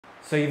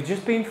So you've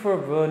just been for a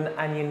run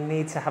and you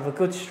need to have a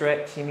good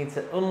stretch, you need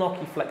to unlock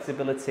your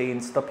flexibility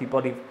and stop your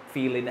body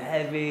feeling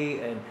heavy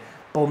and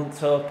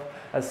bumped up,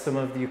 as some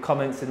of your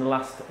comments in the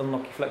last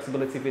Unlock Your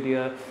Flexibility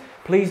video.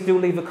 Please do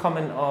leave a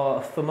comment or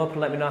a thumb up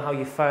and let me know how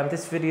you found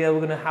this video.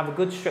 We're going to have a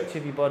good stretch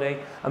of your body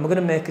and we're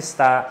going to make a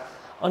start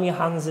on your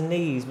hands and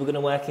knees. We're going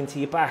to work into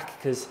your back,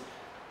 because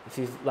if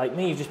you've, like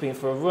me, you've just been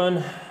for a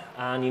run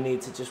and you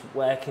need to just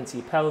work into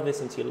your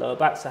pelvis, into your lower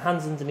back. So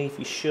hands underneath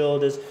your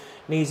shoulders,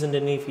 knees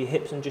underneath your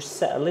hips, and just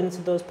settle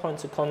into those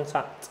points of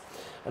contact.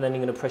 And then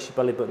you're going to press your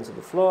belly button to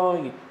the floor,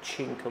 your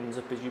chin comes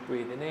up as you're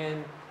breathing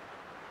in.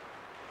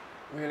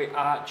 Really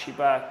arch your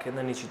back, and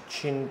then as your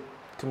chin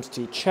comes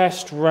to your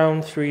chest,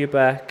 round through your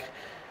back.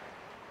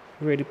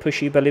 Really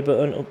push your belly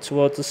button up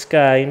towards the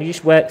sky, and you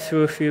just work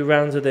through a few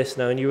rounds of this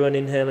now, and you run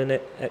inhale and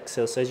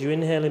exhale. So as you're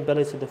inhaling,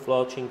 belly to the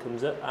floor, chin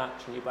comes up,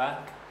 arching your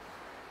back.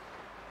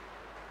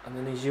 And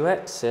then as you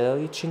exhale,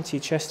 your chin to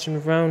your chest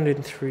and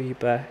rounding through your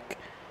back.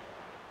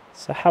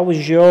 So how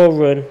was your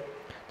run?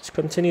 Just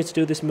continue to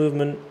do this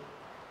movement.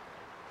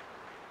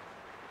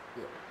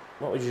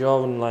 What was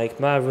your run like?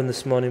 My run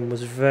this morning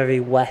was very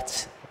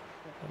wet.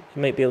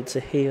 You might be able to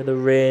hear the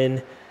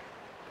rain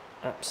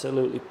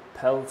absolutely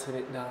pelting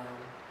it down.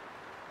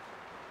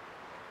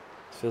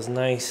 It feels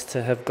nice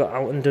to have got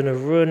out and done a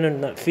run,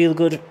 and that feel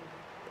good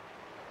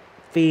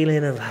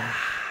feeling of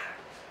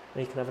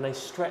you can have a nice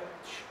stretch.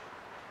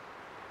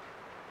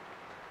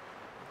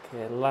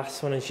 Okay,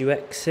 last one as you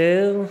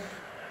exhale.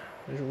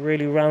 Just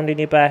really rounding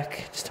your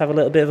back. Just have a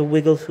little bit of a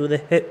wiggle through the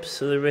hips,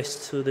 through the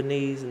wrists, through the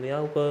knees and the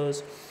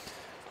elbows.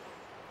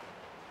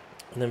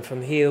 And then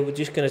from here, we're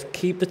just going to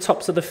keep the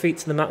tops of the feet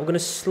to the mat. We're going to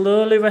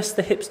slowly rest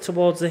the hips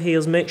towards the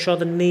heels. Make sure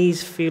the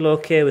knees feel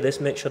okay with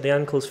this. Make sure the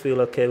ankles feel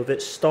okay with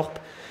it. Stop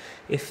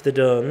if they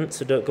don't.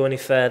 So don't go any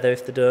further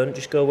if they don't.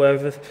 Just go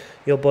wherever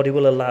your body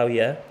will allow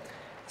you.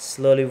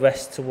 Slowly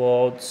rest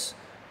towards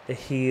the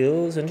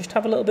heels. And just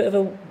have a little bit of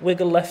a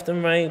wiggle left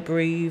and right.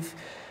 Breathe.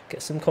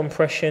 Get some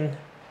compression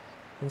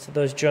into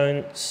those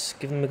joints.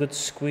 Give them a good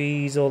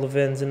squeeze, all the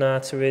veins and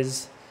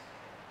arteries.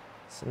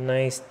 It's a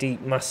nice deep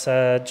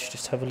massage,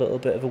 just have a little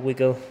bit of a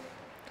wiggle.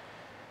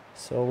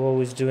 So we're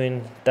always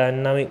doing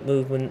dynamic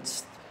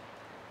movements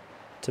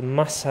to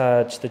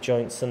massage the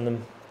joints and the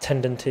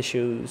tendon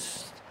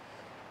tissues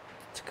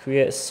to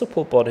create a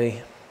supple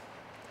body.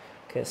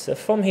 Okay, so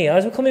from here,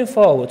 as we're coming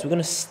forwards, we're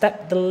going to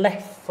step the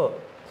left foot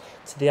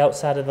to the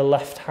outside of the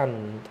left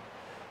hand.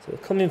 So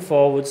we're coming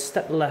forward,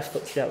 step the left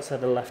foot to the outside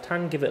of the left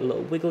hand, give it a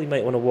little wiggle. You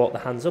might want to walk the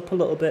hands up a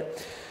little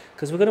bit,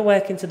 because we're going to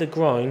work into the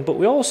groin, but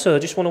we also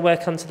just want to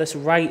work onto this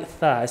right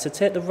thigh. So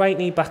take the right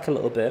knee back a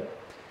little bit,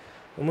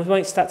 and we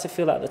might start to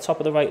feel like the top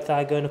of the right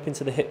thigh going up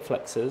into the hip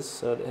flexors,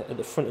 so at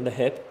the front of the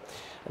hip,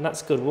 and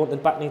that's good. We want the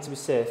back knee to be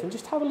safe, and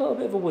just have a little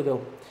bit of a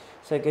wiggle.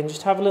 So again,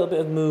 just have a little bit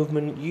of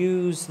movement.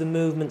 Use the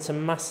movement to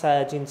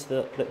massage into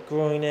the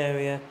groin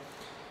area.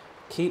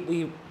 Keep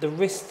the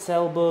wrists,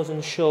 elbows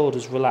and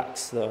shoulders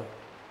relaxed though,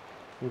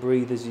 and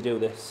breathe as you do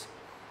this.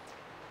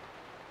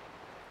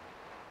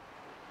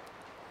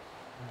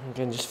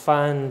 Again, just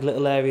find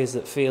little areas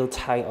that feel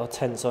tight or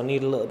tense or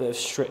need a little bit of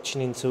stretching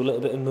into, a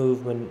little bit of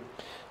movement,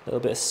 a little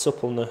bit of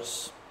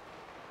suppleness.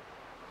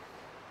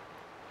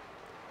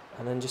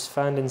 And then just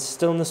finding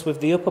stillness with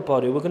the upper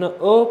body. We're going to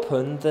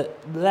open the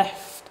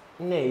left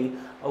knee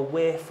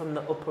away from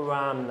the upper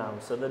arm now.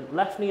 So the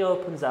left knee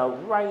opens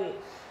out, right,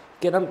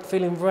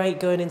 feeling right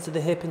going into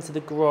the hip, into the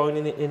groin,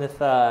 in the inner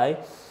thigh.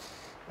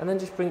 And then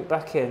just bring it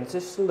back in,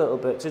 just a little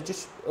bit. So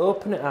just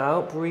open it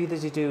out, breathe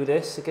as you do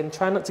this. Again,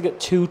 try not to get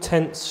too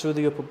tense through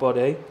the upper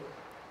body.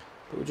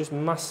 But we're just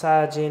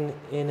massaging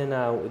in and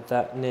out with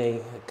that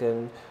knee.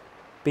 Again,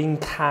 being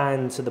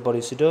kind to the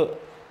body. So don't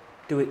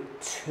do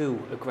it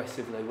too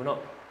aggressively. We're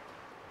not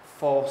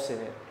forcing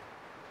it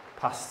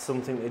past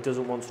something that it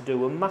doesn't want to do.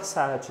 We're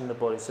massaging the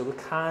body, so we're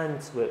kind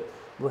to it.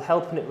 We're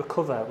helping it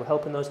recover. We're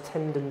helping those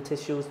tendon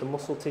tissues, the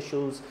muscle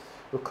tissues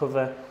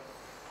recover.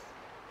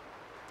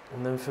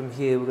 And then from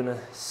here, we're going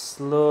to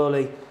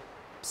slowly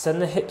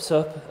send the hips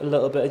up a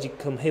little bit as you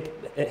come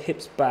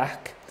hips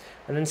back.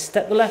 And then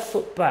step the left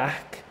foot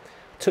back,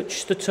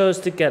 touch the toes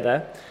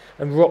together,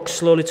 and rock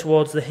slowly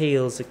towards the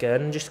heels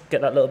again. Just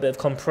get that little bit of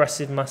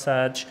compressive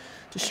massage.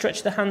 Just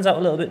stretch the hands out a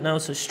little bit now,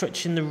 so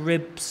stretching the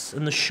ribs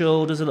and the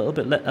shoulders a little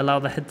bit, allow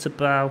the head to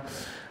bow.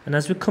 And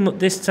as we come up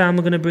this time,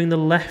 we're going to bring the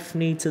left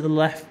knee to the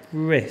left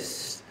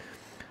wrist.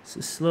 So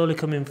slowly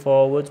coming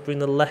forwards, bring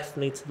the left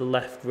knee to the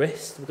left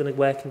wrist. We're going to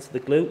work into the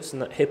glutes and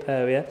that hip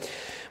area.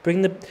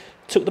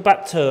 Tuck the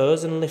back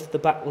toes and lift the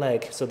back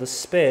leg. So there's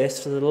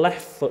space for the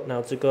left foot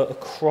now to go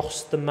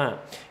across the mat.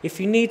 If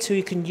you need to,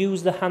 you can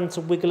use the hand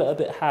to wiggle it a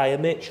bit higher.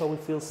 Make sure we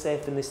feel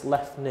safe in this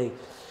left knee.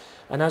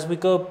 And as we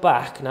go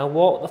back, now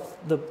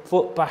walk the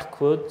foot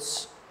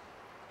backwards.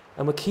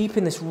 And we're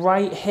keeping this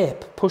right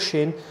hip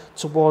pushing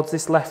towards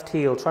this left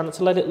heel. Try not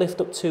to let it lift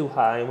up too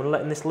high. And we're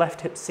letting this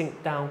left hip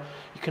sink down.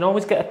 You can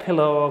always get a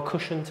pillow or a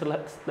cushion to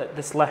let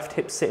this left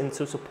hip sit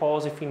into, so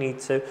pause if you need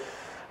to,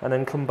 and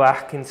then come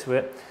back into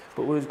it.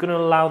 But we're going to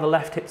allow the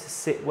left hip to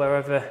sit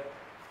wherever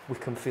we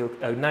can feel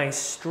a nice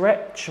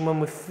stretch, and when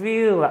we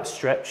feel that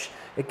stretch,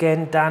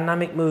 again,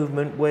 dynamic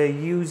movement, we're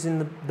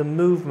using the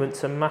movement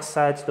to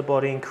massage the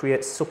body and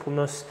create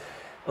suppleness,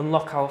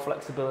 unlock our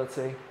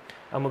flexibility.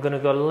 And we're going to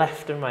go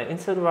left and right,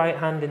 into the right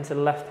hand, into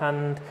the left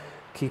hand,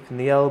 keeping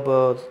the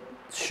elbows,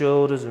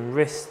 shoulders and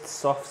wrists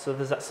soft, so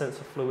there's that sense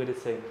of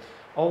fluidity.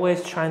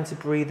 Always trying to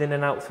breathe in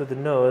and out through the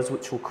nose,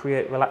 which will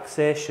create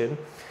relaxation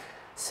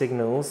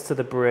signals to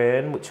the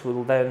brain, which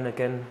will then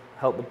again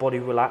help the body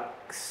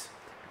relax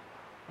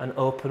and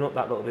open up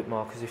that little bit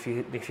more. Because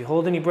if you're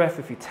holding your breath,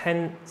 if you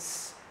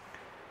tense,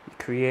 you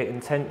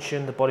create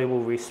tension, the body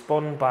will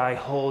respond by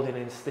holding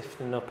and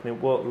stiffening up, and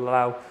it won't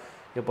allow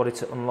your body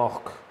to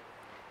unlock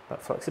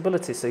that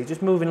flexibility. So you're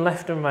just moving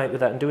left and right with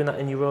that, and doing that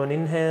in your own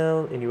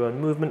inhale, in your own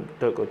movement.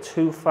 Don't go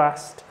too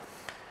fast,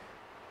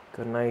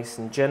 go nice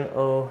and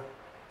gentle.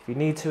 If you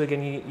need to,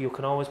 again, you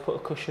can always put a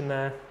cushion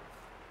there.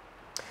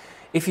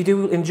 If you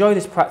do enjoy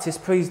this practice,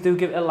 please do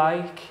give it a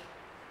like.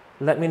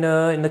 Let me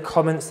know in the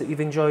comments that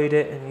you've enjoyed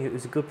it and it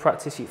was a good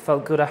practice, you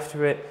felt good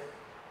after it.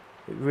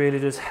 It really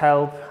does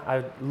help.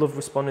 I love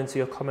responding to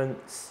your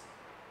comments.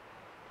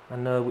 I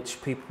know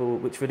which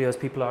videos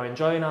people are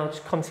enjoying. I'll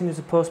just continue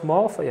to post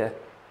more for you.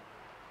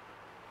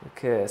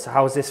 Okay, so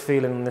how is this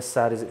feeling on this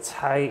side? Is it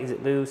tight? Is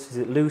it loose? Is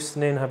it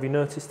loosening? Have you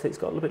noticed it's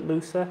got a little bit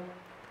looser?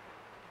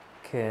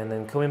 Okay, and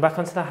then coming back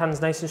onto the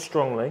hands nice and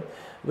strongly.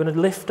 We're going to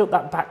lift up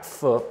that back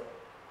foot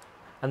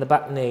and the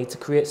back knee to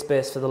create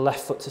space for the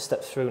left foot to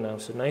step through now.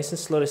 So nice and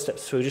slowly step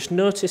through. Just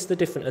notice the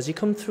difference. As you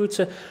come through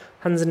to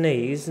hands and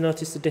knees,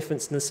 notice the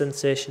difference in the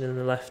sensation in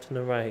the left and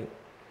the right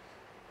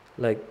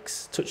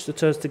legs. Touch the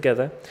toes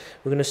together.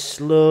 We're going to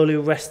slowly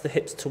rest the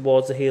hips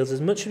towards the heels as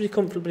much as you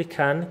comfortably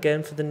can.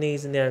 Again, for the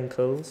knees and the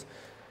ankles.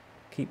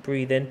 Keep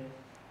breathing.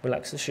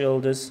 Relax the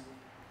shoulders.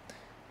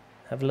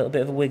 Have a little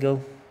bit of a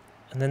wiggle.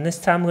 And then this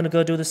time we're going to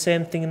go do the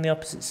same thing in the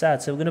opposite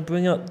side. So we're going to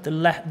bring up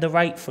the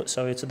right foot,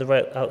 to the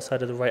right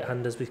outside of the right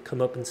hand as we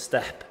come up and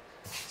step.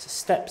 So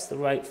steps the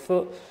right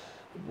foot,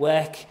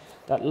 work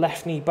that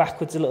left knee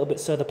backwards a little bit,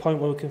 so the point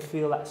where we can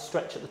feel that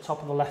stretch at the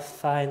top of the left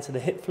thigh into the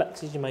hip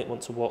flexors. You might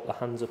want to walk the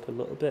hands up a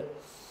little bit.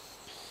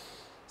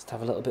 Just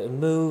have a little bit of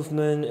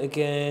movement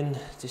again.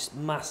 Just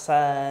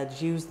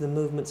massage. Use the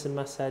movement to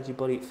massage your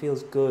body. It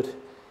feels good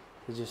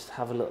to just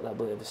have a little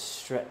bit of a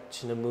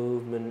stretch and a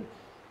movement.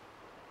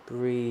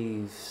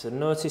 Breathe. So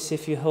notice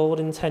if you're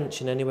holding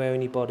tension anywhere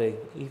in your body,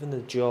 even the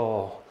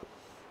jaw,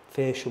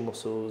 facial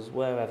muscles,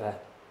 wherever,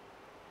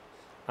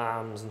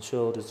 arms and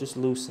shoulders, just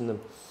loosen them.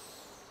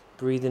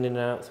 Breathing in and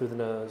out through the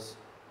nose.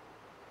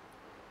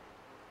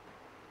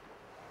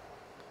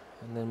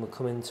 And then we'll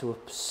come into a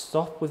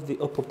stop with the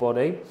upper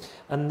body.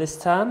 And this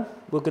time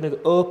we're going to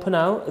open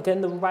out,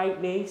 again the right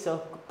knee, so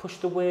push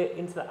the weight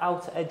into the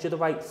outer edge of the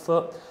right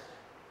foot.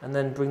 And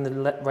then bring the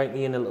right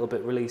knee in a little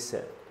bit, release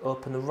it.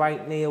 Open the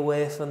right knee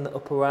away from the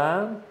upper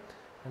arm,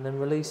 and then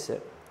release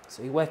it.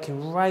 So you're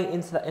working right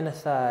into that inner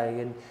thigh,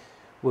 and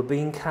we're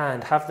being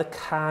kind. Have the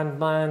kind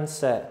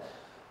mindset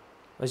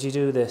as you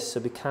do this. So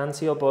be kind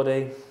to your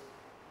body,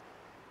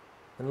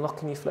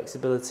 unlocking your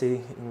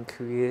flexibility and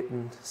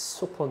creating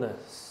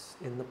suppleness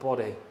in the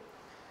body.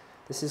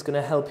 This is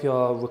going to help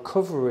your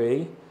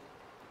recovery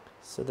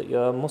so that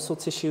your muscle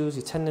tissues,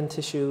 your tendon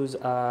tissues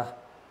are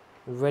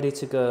ready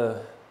to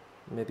go.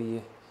 Maybe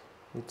you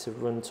need to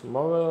run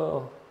tomorrow,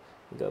 or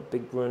you've got a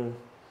big run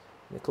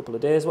in a couple of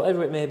days,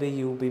 whatever it may be,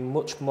 you will be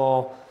much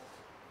more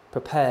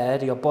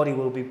prepared. Your body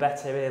will be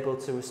better able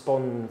to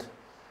respond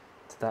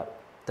to that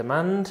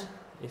demand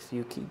if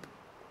you keep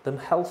them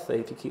healthy,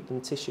 if you keep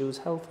them tissues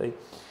healthy.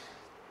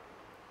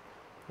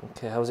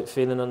 Okay, how's it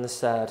feeling on this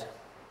side?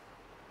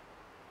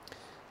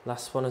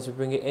 Last one as we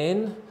bring it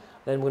in.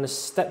 Then we're going to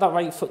step that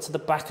right foot to the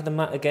back of the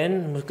mat again,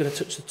 and we're going to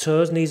touch the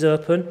toes, knees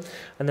open,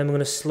 and then we're going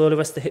to slowly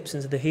rest the hips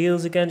into the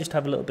heels again, just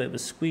have a little bit of a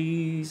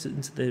squeeze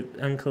into the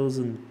ankles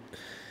and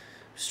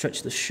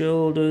stretch the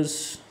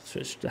shoulders,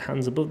 stretch the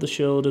hands above the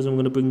shoulders, and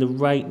we're going to bring the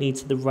right knee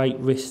to the right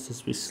wrist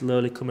as we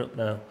slowly come up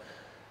now.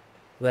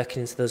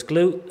 Working into those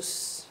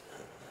glutes,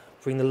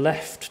 bring the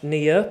left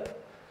knee up,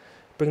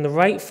 bring the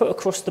right foot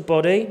across the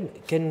body,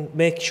 again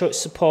make sure it's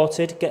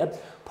supported,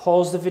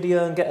 pause the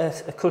video and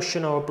get a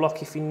cushion or a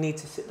block if you need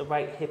to sit the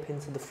right hip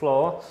into the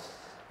floor,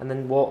 and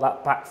then walk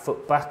that back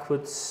foot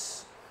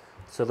backwards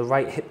so the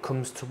right hip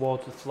comes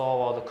towards the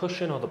floor or the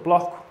cushion or the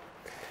block,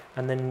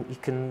 and then you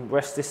can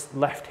rest this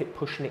left hip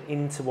pushing it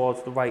in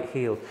towards the right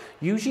heel.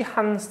 Use your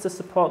hands to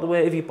support the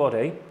weight of your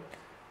body,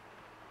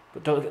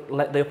 but don't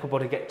let the upper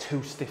body get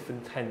too stiff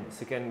and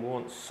tense. Again, we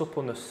want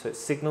suppleness, so it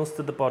signals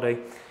to the body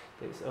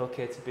that it's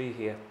okay to be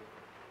here.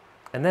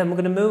 And then we're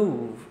going to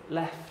move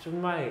left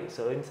and right,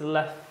 so into the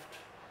left,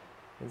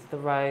 into the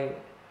right,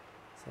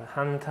 so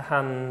hand to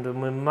hand,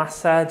 and we're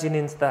massaging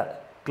into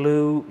that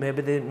glute.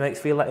 Maybe it might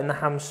feel like in the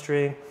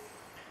hamstring,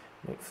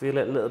 you might feel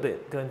it a little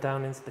bit going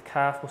down into the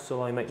calf muscle,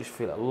 or you might just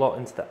feel it a lot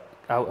into the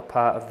outer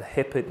part of the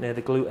hip near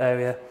the glute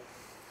area.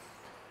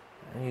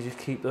 And you just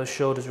keep those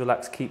shoulders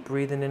relaxed, keep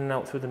breathing in and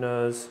out through the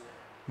nose.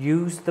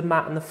 Use the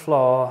mat and the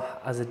floor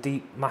as a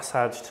deep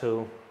massage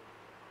tool.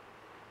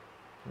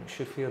 It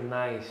should feel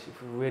nice, it should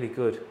feel really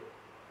good.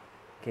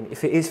 Again,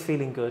 if it is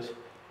feeling good,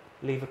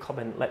 leave a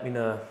comment, let me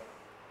know.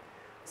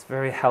 It's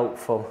very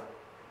helpful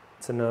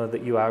to know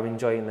that you are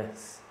enjoying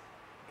this.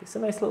 It's a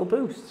nice little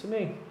boost to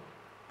me.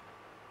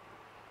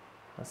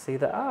 I see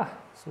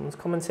that, someone's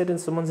commented and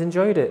someone's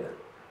enjoyed it.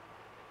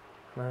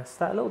 And I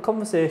start a little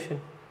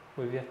conversation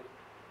with you.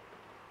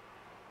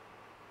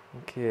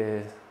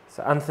 Okay,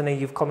 so Anthony,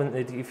 you've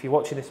commented, if you're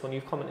watching this one,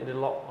 you've commented a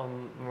lot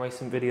on my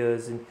recent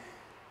videos and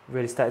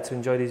really started to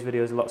enjoy these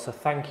videos a lot, so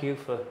thank you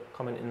for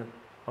commenting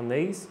on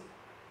these.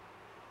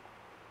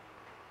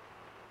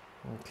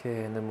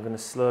 Okay, and then we're going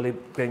to slowly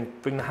bring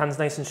the hands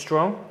nice and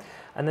strong.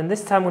 And then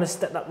this time we're going to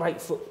step that right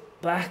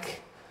foot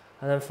back.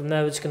 And then from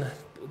there we're just going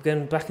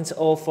to back into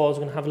all fours.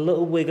 We're going to have a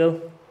little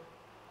wiggle.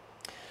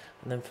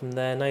 And then from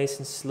there, nice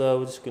and slow,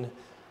 we're just going to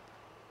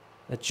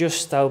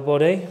adjust our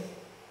body.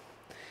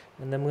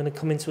 And then we're going to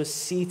come into a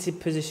seated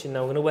position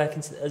now. We're going to work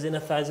into those inner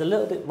thighs a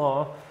little bit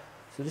more.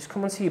 So just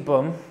come onto your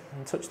bum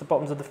and touch the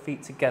bottoms of the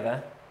feet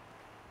together.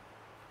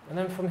 And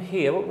then from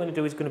here, what we're going to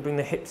do is going to bring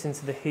the hips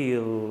into the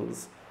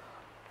heels.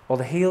 Or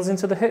the heels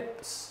into the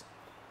hips.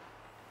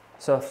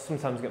 So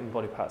sometimes I get my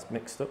body parts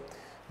mixed up.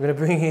 We're going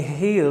to bring your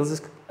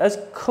heels as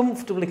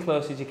comfortably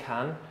close as you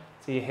can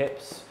to your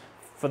hips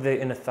for the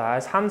inner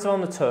thighs. Hands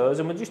on the toes,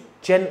 and we're just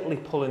gently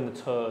pulling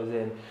the toes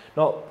in,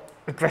 not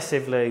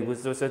aggressively,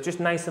 so just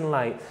nice and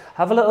light.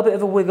 Have a little bit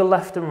of a wiggle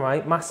left and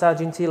right,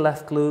 massage into your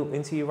left glute,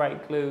 into your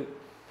right glute.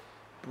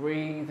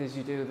 Breathe as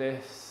you do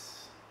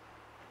this.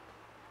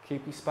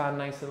 Keep your spine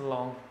nice and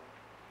long.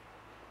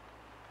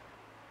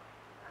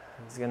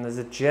 Again, there's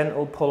a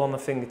gentle pull on the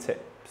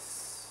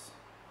fingertips.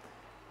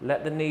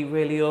 Let the knee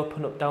really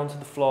open up down to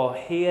the floor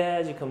here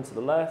as you come to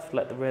the left.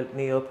 Let the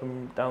knee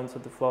open down to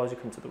the floor as you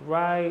come to the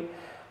right.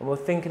 And we're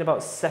thinking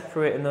about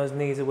separating those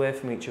knees away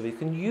from each other. You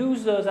can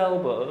use those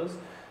elbows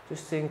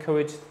just to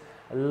encourage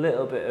a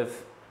little bit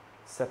of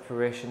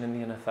separation in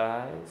the inner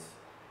thighs.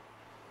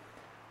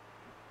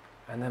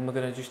 And then we're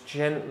going to just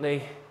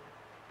gently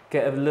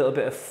get a little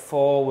bit of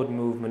forward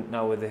movement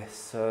now with this.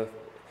 So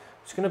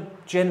just going to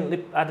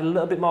gently add a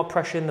little bit more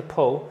pressure in the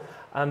pull,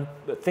 and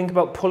think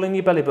about pulling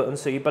your belly button,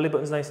 so your belly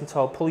button's nice and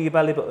tall. Pull your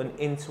belly button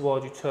in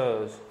towards your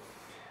toes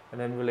and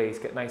then release,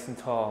 get nice and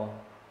tall.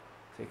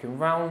 So you can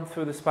round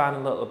through the spine a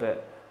little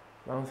bit,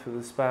 round through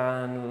the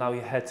spine, allow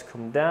your head to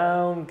come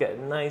down, get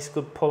a nice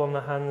good pull on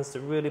the hands to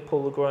really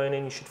pull the groin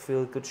in. You should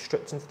feel a good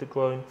stretch into the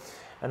groin,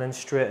 and then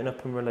straighten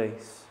up and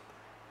release.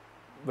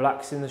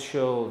 Relaxing the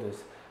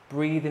shoulders.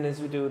 Breathing as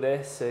we do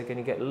this, so again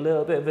you get a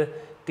little bit of a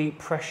deep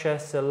pressure,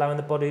 so allowing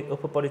the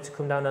upper body to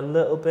come down a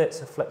little bit,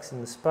 so flexing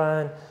the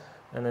spine,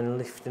 and then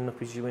lifting up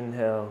as you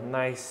inhale.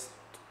 Nice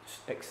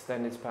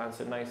extended spine,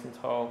 so nice and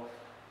tall.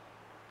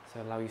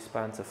 So allow your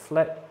spine to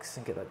flex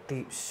and get that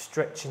deep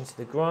stretch into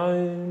the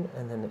groin,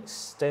 and then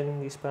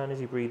extend your spine as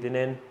you're breathing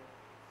in.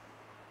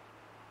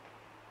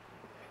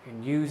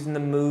 And using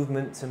the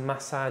movement to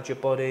massage your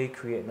body,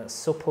 creating that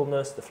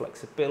suppleness, the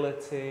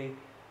flexibility,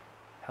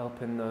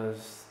 helping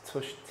those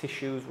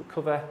tissues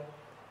recover.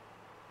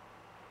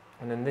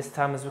 And then this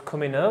time as we're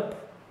coming up,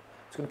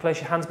 just going to place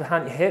your hands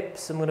behind your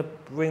hips. I'm going to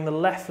bring the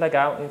left leg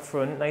out in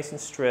front, nice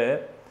and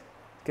straight.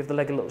 Give the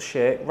leg a little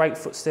shake. Right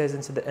foot stays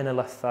into the inner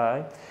left thigh.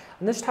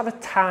 And then just have a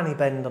tiny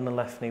bend on the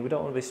left knee. We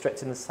don't want to be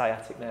stretching the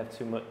sciatic nerve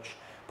too much.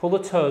 Pull the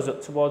toes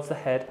up towards the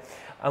head.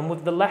 And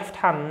with the left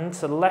hand,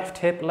 so the left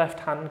hip,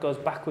 left hand goes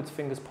backwards,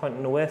 fingers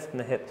pointing away from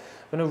the hip.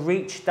 I'm going to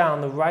reach down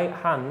the right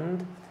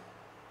hand.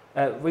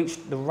 Reach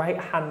the right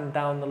hand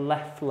down the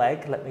left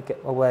leg, let me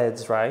get my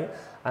words right,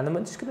 and then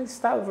we're just going to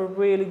start with a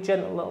really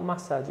gentle little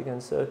massage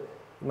again, so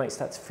you might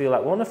start to feel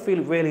like, we want to feel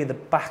it really in the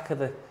back of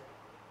the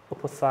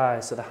upper thigh,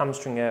 so the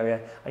hamstring area,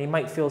 and you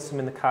might feel some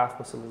in the calf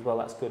muscle as well,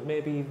 that's good,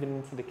 maybe even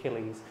into the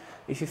Achilles.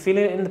 If you're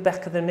feeling it in the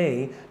back of the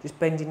knee, just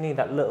bend your knee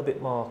that little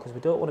bit more, because we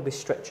don't want to be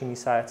stretching your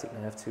sciatic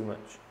nerve too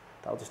much,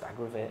 that'll just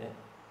aggravate it.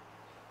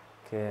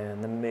 Okay,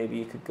 and then maybe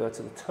you could go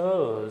to the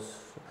toes.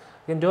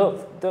 Again,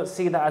 don't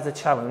see that as a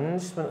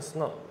challenge. It's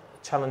not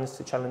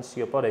a challenge to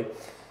your body.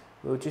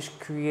 We're just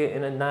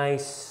creating a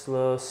nice,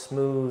 slow,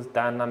 smooth,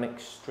 dynamic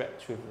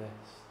stretch with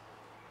this.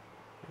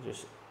 We're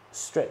just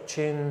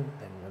stretching,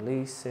 then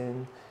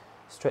releasing,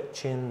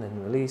 stretching,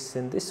 then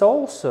releasing. This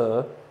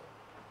also,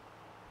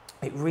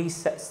 it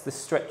resets the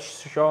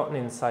stretch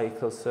shortening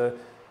cycle. So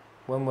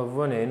when we're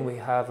running, we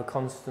have a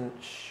constant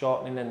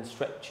shortening and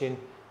stretching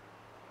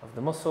of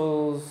the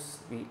muscles,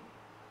 the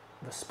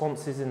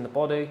responses in the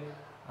body.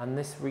 And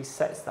this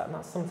resets that, and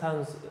that's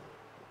sometimes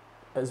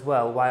as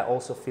well why it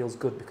also feels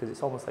good, because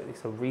it's almost like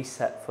it's a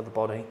reset for the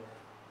body.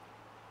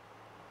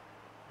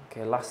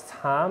 Okay, last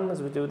time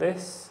as we do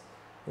this,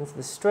 into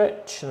the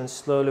stretch, and then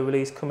slowly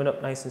release, coming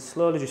up nice and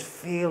slowly. Just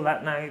feel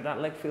that now,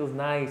 that leg feels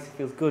nice, it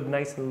feels good,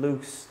 nice and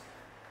loose.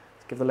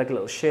 Let's give the leg a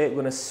little shake.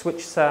 We're going to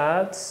switch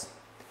sides.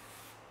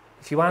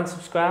 If you aren't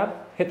subscribed,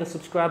 hit the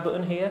subscribe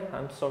button here.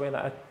 I'm sorry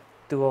that I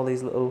do all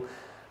these little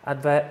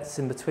adverts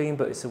in between,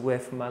 but it's a way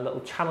for my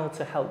little channel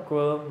to help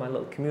grow, my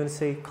little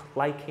community,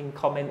 liking,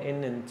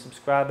 commenting and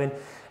subscribing.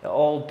 It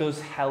all does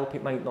help.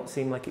 It might not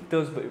seem like it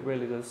does, but it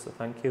really does, so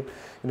thank you. I'm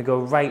going to go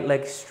right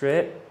leg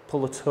straight,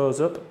 pull the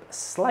toes up, a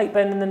slight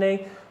bend in the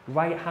knee,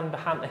 right hand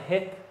behind the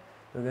hip.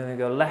 We're going to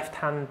go left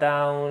hand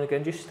down,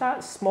 again just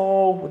start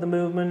small with the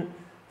movement,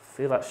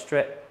 feel that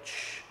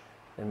stretch,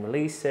 then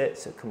release it,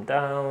 so come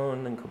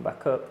down and come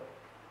back up.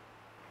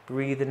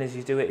 Breathing as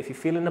you do it. If you're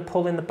feeling a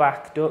pull in the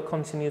back, don't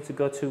continue to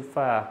go too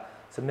far,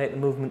 so make the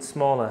movement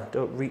smaller,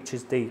 don't reach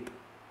as deep.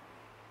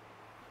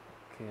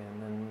 Okay,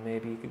 and then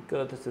maybe you could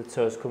go to the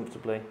toes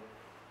comfortably,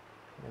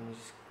 and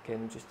just,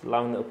 again, just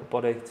allowing the upper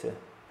body to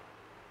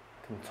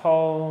come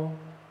tall,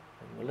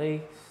 and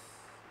release,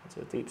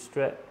 into a deep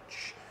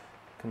stretch,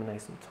 coming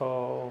nice and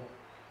tall,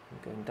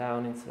 and going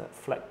down into that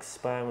flexed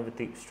spine with a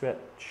deep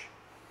stretch.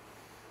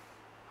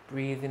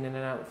 Breathing in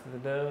and out through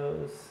the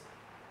nose,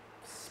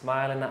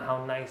 smiling at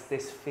how nice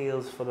this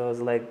feels for those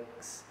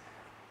legs.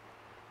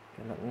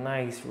 Getting that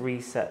nice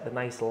reset, the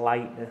nice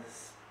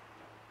lightness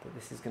that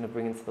this is going to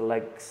bring into the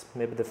legs.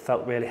 Maybe they've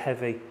felt really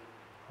heavy,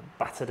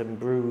 battered and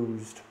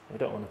bruised. We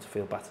don't want them to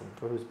feel battered and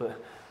bruised,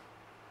 but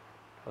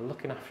we're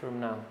looking after them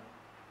now.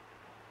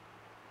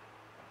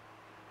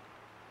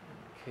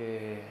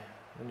 Okay,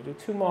 I'm going to do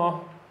 2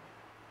 more.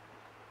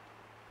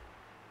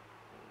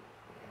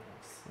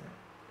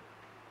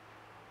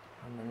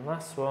 And then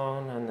last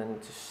one, and then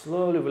just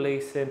slowly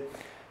releasing.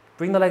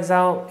 Bring the legs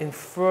out in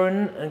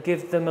front and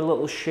give them a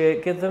little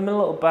shake, give them a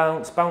little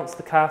bounce, bounce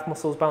the calf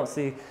muscles, bounce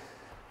the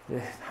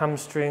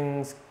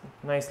hamstrings,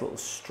 nice little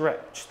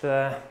stretch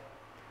there.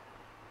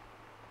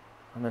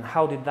 And then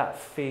how did that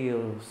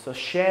feel? So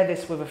share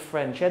this with a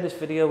friend, share this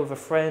video with a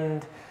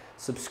friend,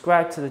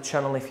 subscribe to the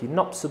channel if you're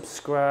not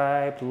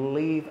subscribed,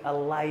 leave a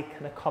like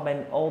and a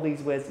comment, all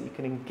these ways that you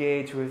can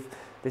engage with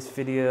this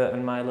video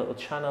and my little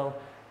channel.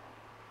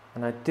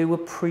 And I do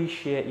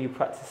appreciate you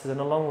practicing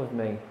along with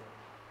me.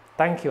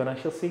 Thank you, and I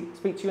shall speak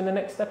to you in the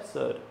next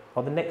episode,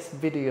 or the next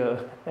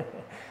video.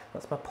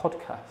 That's my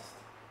podcast.